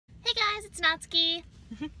it's Natsuki.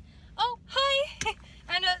 Oh, hi!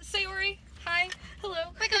 And Sayori, hi, hello.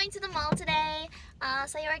 We're going to the mall today.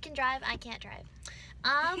 Sayori can drive, I can't drive.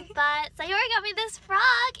 But Sayori got me this frog,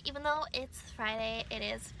 even though it's Friday. It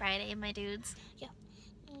is Friday, my dudes. Yeah,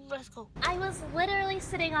 let's go. I was literally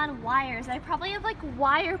sitting on wires. I probably have like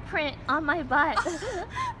wire print on my butt. I'm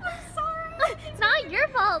sorry. It's not your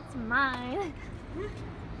fault, it's mine.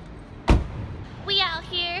 We out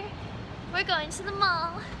here. We're going to the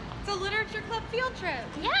mall. It's a literature club field trip.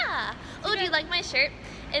 Yeah. Oh, do you like my shirt?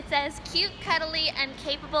 It says cute, cuddly, and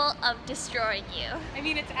capable of destroying you. I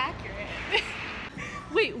mean, it's accurate.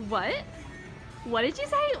 Wait, what? What did you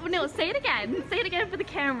say? No, say it again. Say it again for the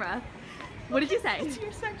camera. What did you say? It's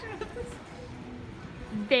your section of this.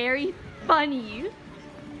 Very funny.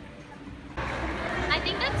 I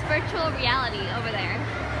think that's virtual reality over there.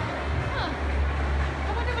 Huh.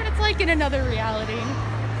 I wonder what it's like in another reality.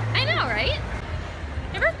 I know, right?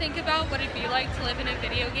 Ever think about what it'd be like to live in a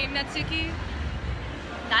video game, Natsuki?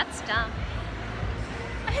 That's dumb.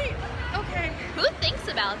 Okay. Who thinks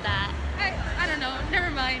about that? I don't know. Never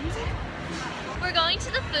mind. We're going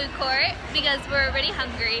to the food court because we're already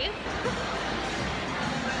hungry.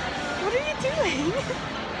 What are you doing?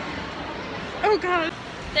 Oh god.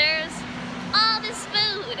 There's all this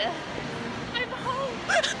food. I'm home.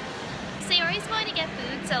 Sayori's going to get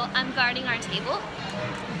food, so I'm guarding our table.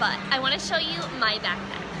 But I want to show you my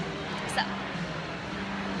backpack. So,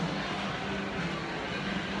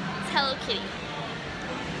 it's Hello Kitty.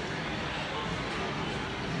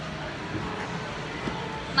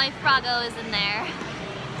 My Froggo is in there.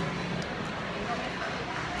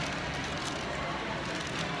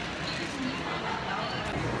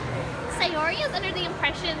 Sayori is under the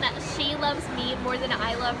impression that she loves me more than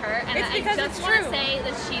I love her, and I just want to say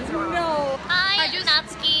that she's wrong. No. I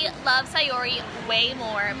Natsuki, love Sayori way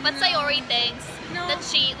more, but Sayori thinks that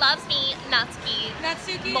she loves me,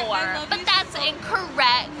 Natsuki, more. I love But you that's so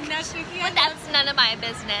incorrect. Natsuki, but that's none of my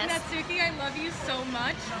business. Natsuki, I love you so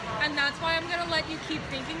much, and that's why I'm gonna let you keep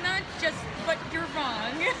thinking that. But you're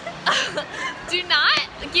wrong. Do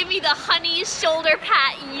not give me the honey shoulder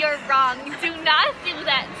pat. You're wrong. Do not do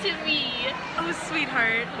that to me. Oh,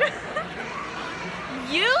 sweetheart.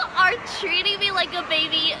 You are treating me like a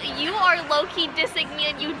baby. You are low-key dissing me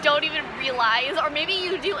and you don't even realize. Or maybe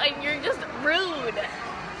you do and you're just rude.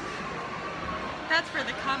 That's for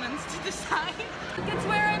the comments to decide. It's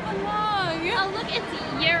where I belong. Oh, look, it's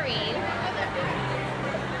Yuri.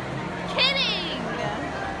 Kidding.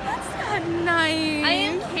 That's not nice. I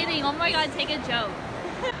am kidding. Oh my god, take a joke.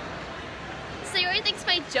 Sayori thinks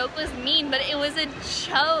my joke was mean, but it was a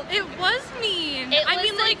joke. It was mean.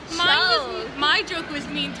 My joke was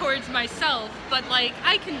mean towards myself, but like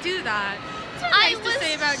I can do that. It's nice to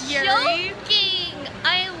say about Yuri. Joking.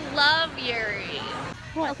 I love Yuri.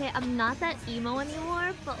 What? Okay, I'm not that emo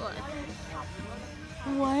anymore, but look.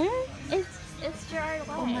 What? It's Gerard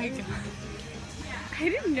Way. Oh my god. I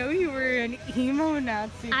didn't know you were an emo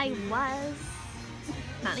Nazi. I was.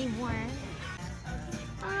 Not anymore.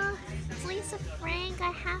 It's Lisa Frank.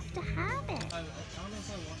 I have to have it.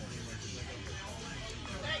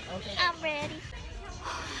 I'm ready.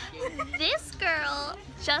 This girl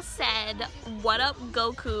just said, "What up,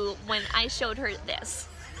 Goku?" when I showed her this.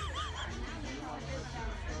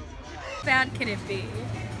 How bad can it be?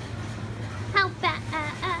 How bad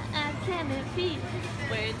can it be?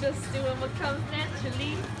 We're just doing what comes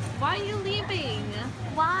naturally. Why are you leaving?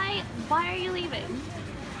 Why are you leaving?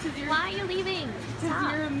 Why are you leaving?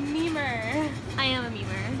 Because you're a memer. I am a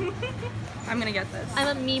memer. I'm gonna get this.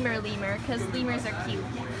 I'm a lemur because lemurs are cute.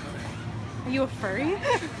 Are you a furry?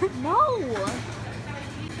 No!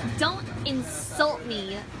 Don't insult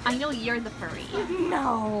me. I know you're the furry.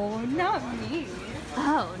 No, not me.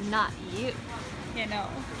 Oh, not you. Yeah, no,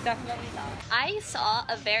 definitely not. I saw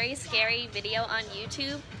a very scary video on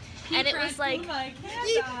YouTube and it was like...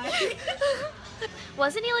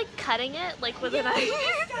 Wasn't he like cutting it like with a knife? It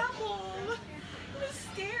was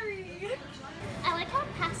scary. I like how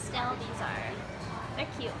pastel these are. They're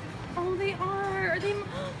cute. Oh, they are. They're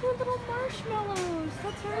little marshmallows.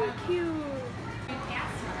 That's very cute.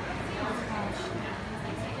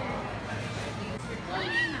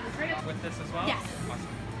 With this as well? Yes. Awesome.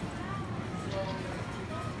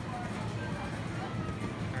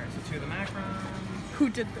 Alright, so 2 of the macarons. Who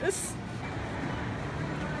did this?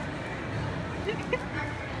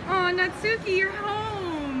 Oh, Natsuki, you're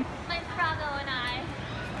home. My Froggo and I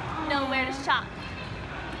know where to shop.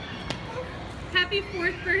 Happy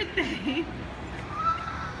 4th birthday.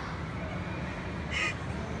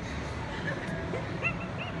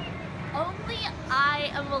 Only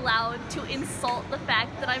I am allowed to insult the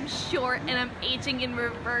fact that I'm short and I'm aging in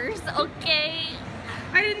reverse, okay?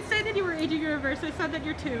 I didn't say that you were aging in reverse, I said that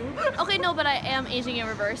you're 2. Okay, no, but I am aging in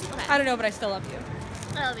reverse. Okay. I don't know, but I still love you.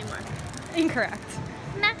 I love you more. Incorrect.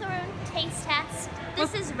 Macaroon taste test.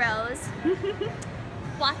 This is Rose.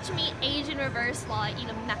 Watch me age in reverse while I eat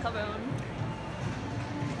a macaroon.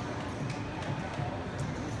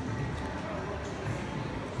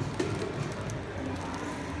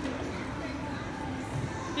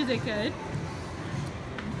 Is it good?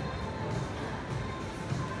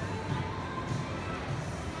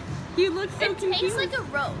 You look so confused. It tastes like a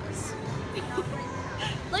rose.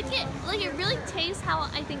 Like it really tastes how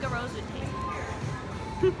I think a rose would taste.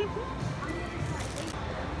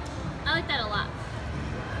 I like that a lot.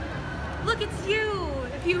 Look, it's you.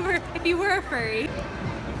 If you were a furry.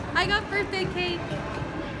 I got birthday cake.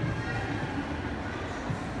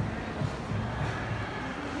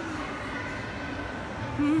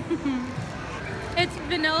 It's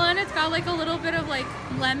vanilla and it's got like a little bit of like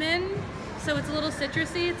lemon, so it's a little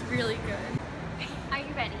citrusy. It's really good. Are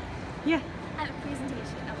you ready? Yeah. I have a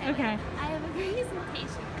presentation. Okay. I have a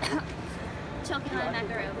presentation. Choking on a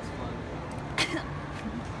macaroon.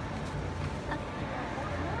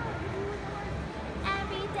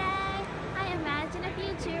 Every day, I imagine a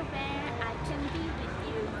future where I can be with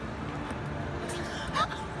you.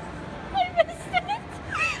 I missed it.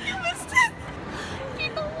 You missed it.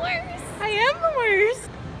 You're the worst. I am the worst.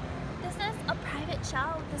 This is a private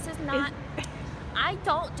show. This is not. I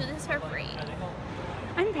don't do this for free.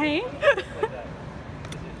 I'm paying.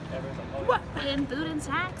 What? In food and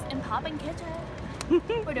snacks in Poppin' Kitchen.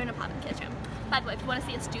 We're doing a Poppin' Kitchen. By the way, if you want to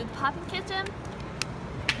see us do the Poppin' Kitchen,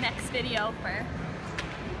 next video for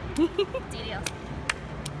DDLs.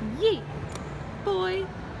 Yeet. Boy.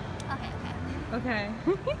 Okay. Okay.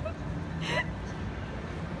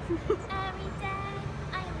 Every day,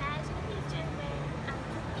 I imagine a future where I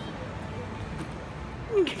can be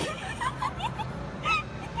with you.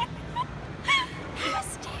 That was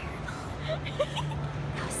terrible.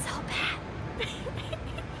 That was so bad.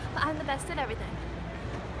 But I'm the best at everything.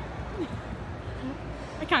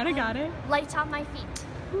 I kind of got it. Light on my feet.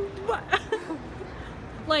 What?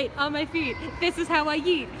 Light on my feet. This is how I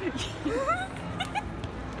eat.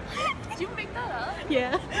 Did you make that up?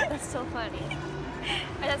 Yeah. That's so funny.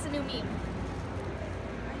 That's a new meme.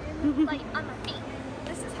 Light on my feet.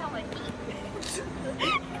 This is how I eat.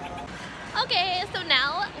 Okay, so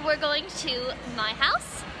now we're going to my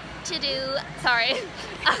house to do, sorry,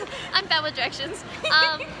 I'm bad with directions.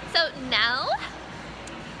 So now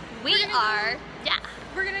we are, yeah.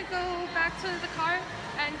 We're gonna go back to the car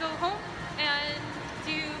and go home and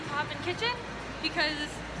do Poppin' Kitchen because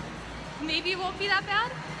maybe it won't be that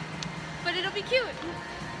bad, but it'll be cute.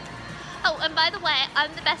 Oh, and by the way,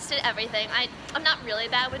 I'm the best at everything. I'm not really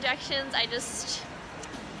bad with directions. I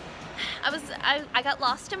got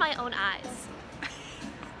lost in my own eyes.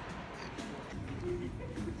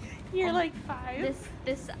 You're like 5.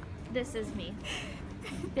 This is me.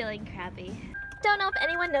 Feeling crappy. Don't know if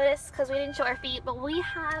anyone noticed because we didn't show our feet, but we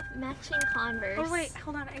have matching Converse. Oh wait,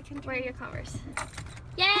 hold on. I can. Where are your Converse?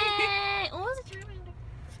 Yay! What was it?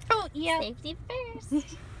 Oh yeah. Safety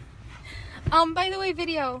first. By the way,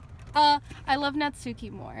 video. I love Natsuki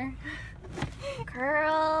more.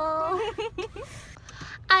 Girl.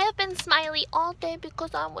 I have been smiley all day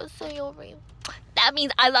because I'm with Sayori. That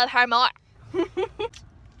means I love her more.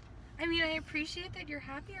 I mean, I appreciate that you're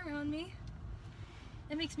happy around me.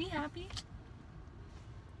 It makes me happy.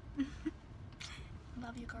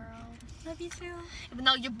 Love you, girl. Love you too. Even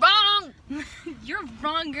though you're wrong. You're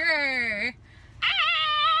wronger.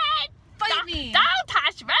 Fight me. Don't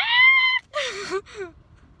touch me.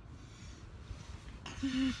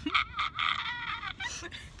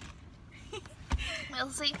 We'll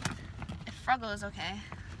see if Froggo is okay.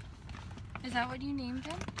 Is that what you named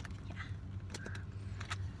him? Yeah.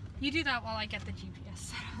 You do that while I get the GPS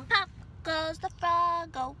set up. Up goes the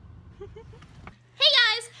Froggo. Hey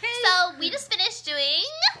guys! Hey. So we just finished doing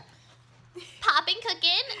Poppin'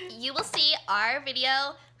 Cookin'. You will see our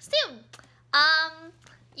video soon.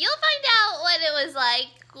 You'll find out what it was like,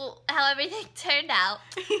 how everything turned out.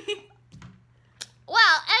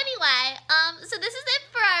 Well, anyway, so this is it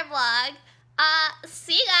for our vlog.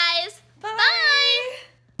 See you guys. Bye.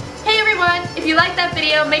 Hey everyone, if you liked that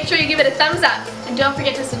video, make sure you give it a thumbs up. And don't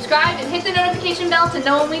forget to subscribe and hit the notification bell to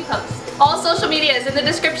know when we post. All social media is in the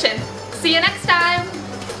description. See you next time.